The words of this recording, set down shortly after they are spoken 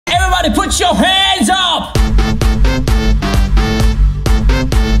Everybody put your hands up!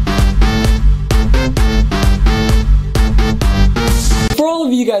 For all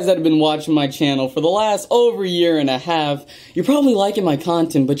of you guys that have been watching my channel for the last over a year and a half, you're probably liking my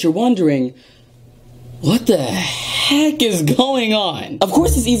content, but you're wondering, what the heck is going on? Of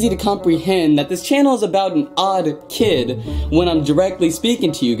course, it's easy to comprehend that this channel is about an odd kid when I'm directly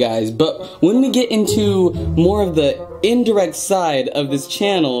speaking to you guys, but when we get into more of the indirect side of this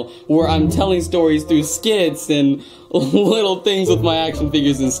channel, where I'm telling stories through skits and little things with my action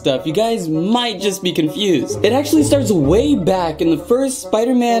figures and stuff, you guys might just be confused. It actually starts way back in the first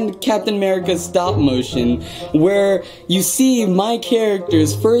Spider-Man Captain America stop motion, where you see my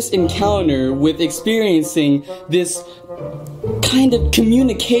character's first encounter with experiencing this kind of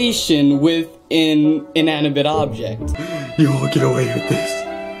communication with an inanimate object. You won't get away with this.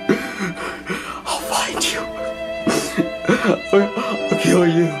 I'll find you. I'll kill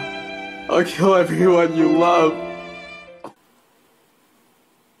you. I'll kill everyone you love.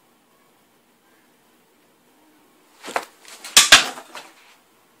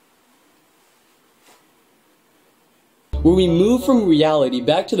 Where we move from reality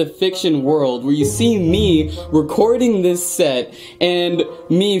back to the fiction world, where you see me recording this set and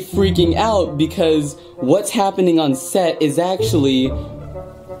me freaking out because what's happening on set is actually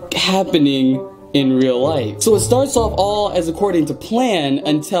happening in real life. So it starts off all as according to plan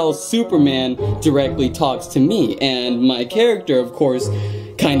until Superman directly talks to me, and my character, of course,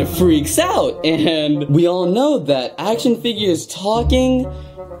 kind of freaks out. And we all know that action figures talking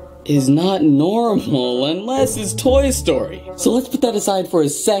is not normal unless it's Toy Story. So let's put that aside for a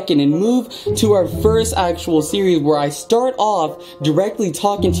second and move to our first actual series, where I start off directly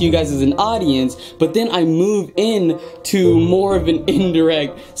talking to you guys as an audience, but then I move in to more of an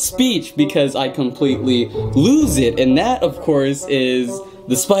indirect speech because I completely lose it, and that of course is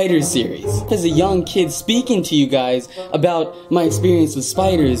the Spider series. As a young kid speaking to you guys about my experience with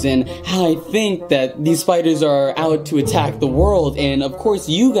spiders and how I think that these spiders are out to attack the world, and of course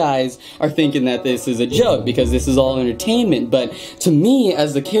you guys are thinking that this is a joke because this is all entertainment, but to me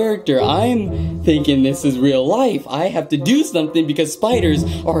as the character, I'm thinking this is real life. I have to do something because spiders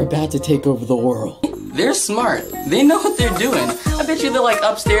are about to take over the world. They're smart. They know what they're doing. I bet you they're like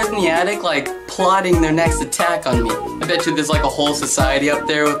upstairs in the attic, like plotting their next attack on me. I bet you there's like a whole society up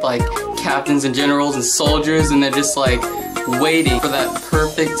there with like captains and generals and soldiers, and they're just like waiting for that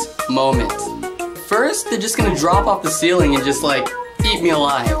perfect moment. First, they're just gonna drop off the ceiling and just like eat me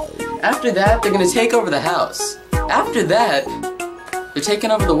alive. After that, they're gonna take over the house. After that, they're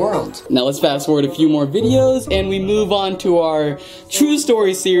taking over the world. Now let's fast forward a few more videos and we move on to our true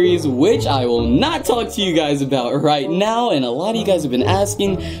story series, which I will not talk to you guys about right now, and a lot of you guys have been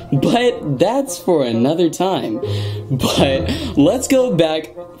asking, but that's for another time. But let's go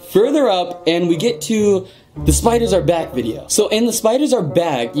back further up and we get to the Spiders Are Back video. So in the Spiders Are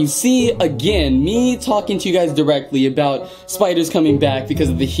Back, you see again me talking to you guys directly about spiders coming back because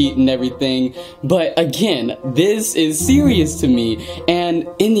of the heat and everything. But again, this is serious to me, and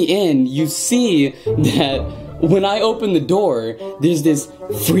in the end, you see that when I open the door, there's this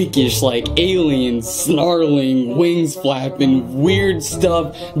freakish, like, alien snarling, wings flapping, weird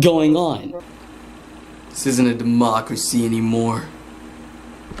stuff going on. This isn't a democracy anymore.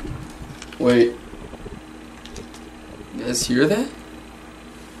 Wait. You guys hear that?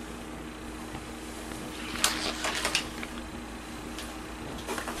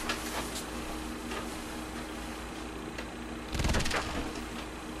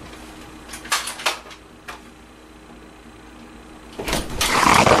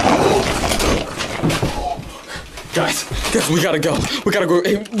 Guys, we gotta go. We gotta go.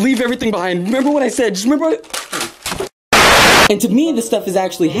 Hey, leave everything behind. Remember what I said. Just remember what And to me, this stuff is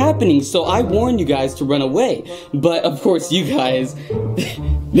actually happening, so I warn you guys to run away. But of course, you guys,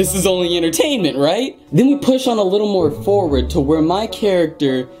 this is only entertainment, right? Then we push on a little more forward to where my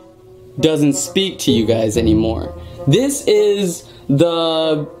character doesn't speak to you guys anymore. This is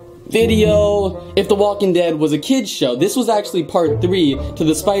the video, If The Walking Dead Was a Kid's Show. This was actually part 3 to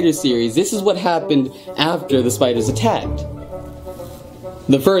the Spider series. This is what happened after the spiders attacked.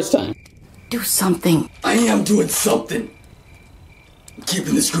 The first time. Do something. I am doing something. I'm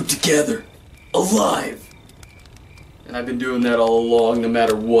keeping this group together. Alive. And I've been doing that all along, no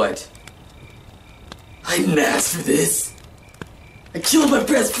matter what. I didn't ask for this. I killed my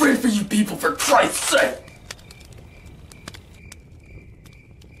best friend for you people, for Christ's sake.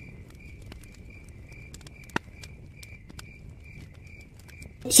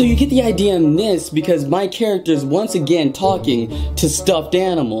 So you get the idea in this because my character is once again talking to stuffed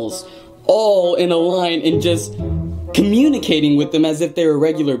animals, all in a line and just communicating with them as if they're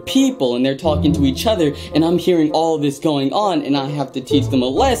regular people and they're talking to each other, and I'm hearing all this going on and I have to teach them a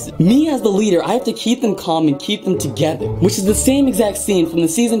lesson. Me as the leader, I have to keep them calm and keep them together, which is the same exact scene from the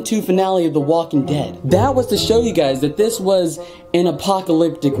season 2 finale of The Walking Dead. That was to show you guys that this was an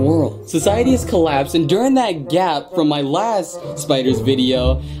apocalyptic world. Society has collapsed, and during that gap from my last Spiders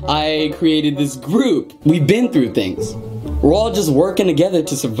video, I created this group. We've been through things. We're all just working together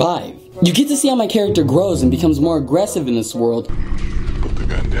to survive. You get to see how my character grows and becomes more aggressive in this world. Put the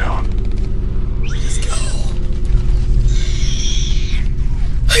gun down. Let's go.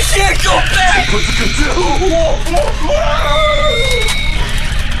 I can't go back! Put the gun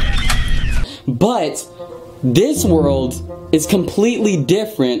down! But this world is completely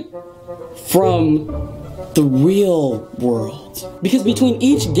different from the real world. Because between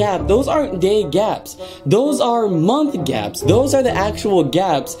each gap, those aren't day gaps. Those are month gaps. Those are the actual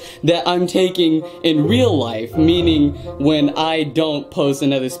gaps that I'm taking in real life. Meaning, when I don't post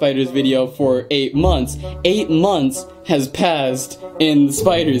another Spiders video for 8 months, 8 months has passed in the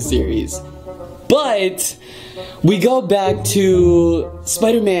Spiders series. But we go back to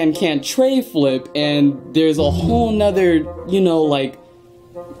Spider-Man can't tray flip, and there's a whole nother, you know, like,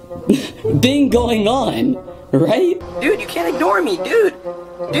 thing going on, right? Dude, you can't ignore me, dude!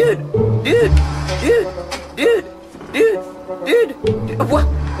 Dude! Dude! Dude! Dude! Dude! Dude! What?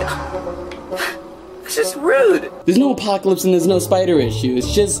 This is rude! There's no apocalypse and there's no spider issue,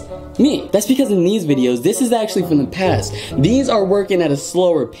 it's just me. That's because in these videos, this is actually from the past. These are working at a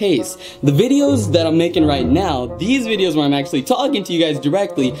slower pace. The videos that I'm making right now, these videos where I'm actually talking to you guys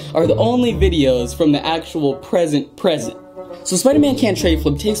directly, are the only videos from the actual present. So Spider-Man Can't Tray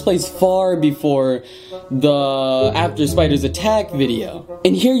Flip takes place far before the After Spiders Attack video.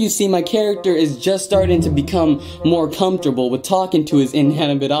 And here you see my character is just starting to become more comfortable with talking to his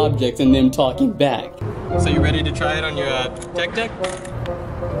inanimate objects and them talking back. So you ready to try it on your tech deck?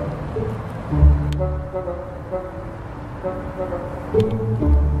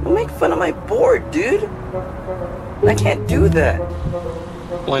 Don't make fun of my board, dude! I can't do that.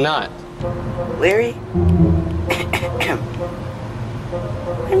 Why not? Larry?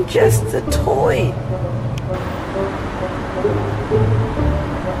 I'm just a toy.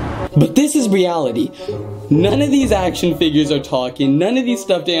 But this is reality. None of these action figures are talking, none of these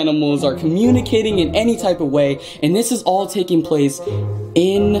stuffed animals are communicating in any type of way, and this is all taking place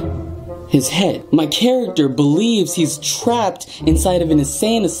in his head. My character believes he's trapped inside of an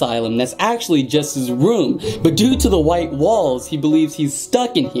insane asylum that's actually just his room, but due to the white walls, he believes he's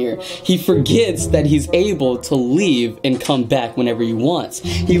stuck in here. He forgets that he's able to leave and come back whenever he wants.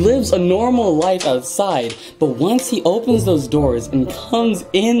 He lives a normal life outside, but once he opens those doors and comes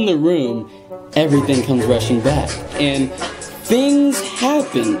in the room, everything comes rushing back. And things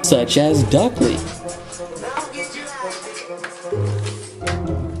happen, such as Duckley.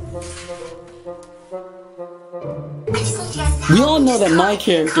 We all know that my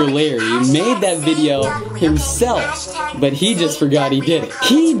character Larry made that video himself, but he just forgot he did it.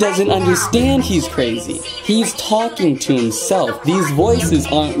 He doesn't understand he's crazy. He's talking to himself. These voices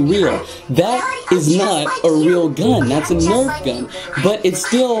aren't real. That is not a real gun. That's a Nerf gun. But it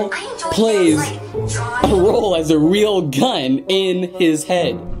still plays a role as a real gun in his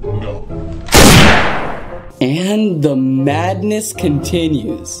head. And the madness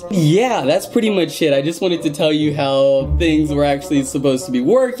continues. Yeah, that's pretty much it. I just wanted to tell you how things were actually supposed to be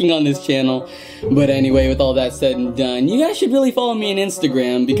working on this channel. But anyway, with all that said and done, you guys should really follow me on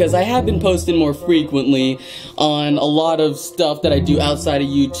Instagram, because I have been posting more frequently on a lot of stuff that I do outside of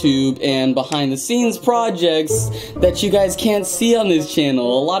YouTube and behind the scenes projects that you guys can't see on this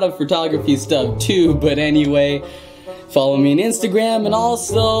channel. A lot of photography stuff too, but anyway, follow me on Instagram, and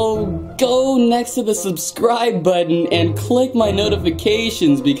also go next to the subscribe button and click my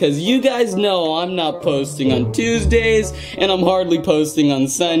notifications, because you guys know I'm not posting on Tuesdays and I'm hardly posting on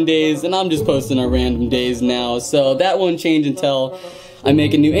Sundays, and I'm just posting on random days now, so that won't change until I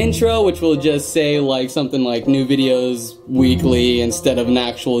make a new intro, which will just say like something like new videos weekly instead of an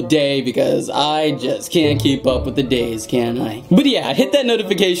actual day, because I just can't keep up with the days, can I? But yeah, hit that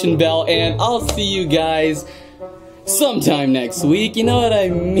notification bell and I'll see you guys sometime next week, you know what I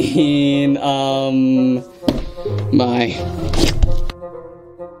mean? Bye.